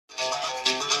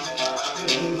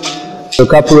So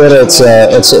capoeira, it's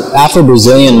an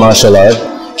Afro-Brazilian martial art.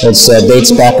 It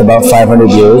dates back about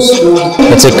 500 years.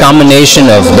 It's a combination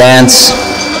of dance,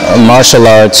 martial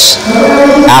arts,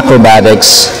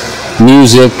 acrobatics,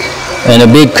 music, and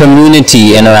a big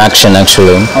community interaction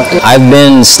actually. Okay. I've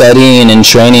been studying and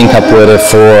training capoeira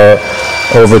for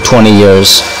over 20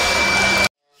 years.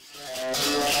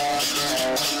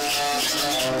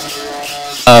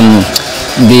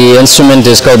 The instrument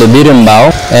is called the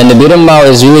berimbau, and the berimbau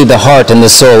is really the heart and the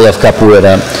soul of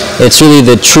capoeira. It's really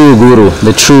the true guru,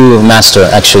 the true master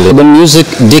actually. The music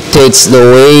dictates the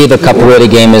way the capoeira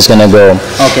game is going to go.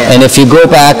 Okay. And if you go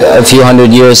back a few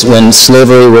hundred years when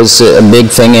slavery was a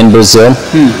big thing in Brazil,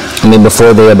 I mean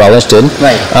before they abolished it,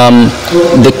 right.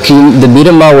 The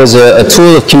berimbau was a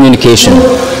tool of communication.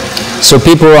 So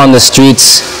people were on the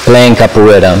streets playing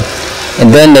capoeira. And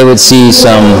then they would see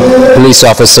some police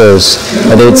officers,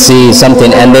 or they would see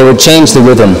something, and they would change the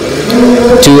rhythm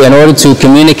in order to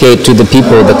communicate to the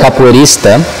people, the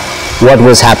capoeirista, what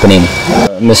was happening.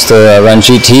 Mr.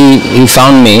 Ranjit, he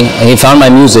found me, he found my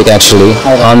music actually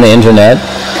on the internet,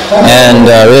 and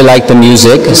really liked the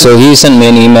music. So he sent me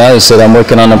an email. He said, I'm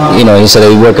working on he said,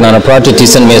 are you working on a project? He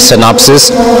sent me a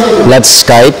synopsis. Let's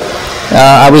Skype.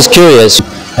 I was curious,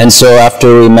 and so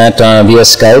after we met via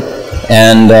Skype,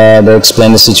 and they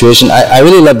explained the situation. I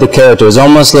really love the character. It's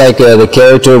almost like the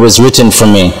character was written for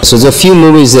me. So there's a few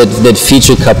movies that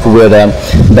feature capoeira,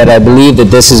 but I believe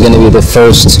that this is going to be the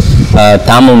first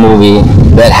Tamil movie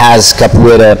that has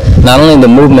capoeira, not only the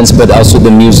movements but also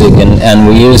the music, and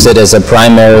we use it as a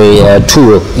primary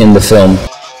tool in the film.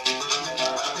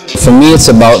 For me, it's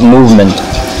about movement.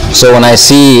 So when I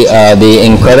see the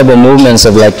incredible movements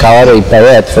of like Kawari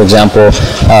Payet, for example,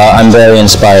 I'm very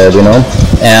inspired,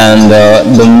 And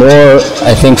the more,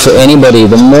 I think for anybody,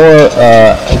 the more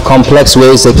complex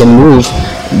ways they can move,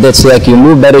 that's like you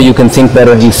move better, you can think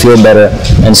better, you feel better.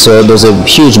 And so there's a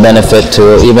huge benefit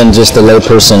to even just a lay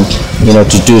person,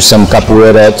 to do some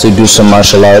capoeira, to do some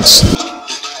martial arts.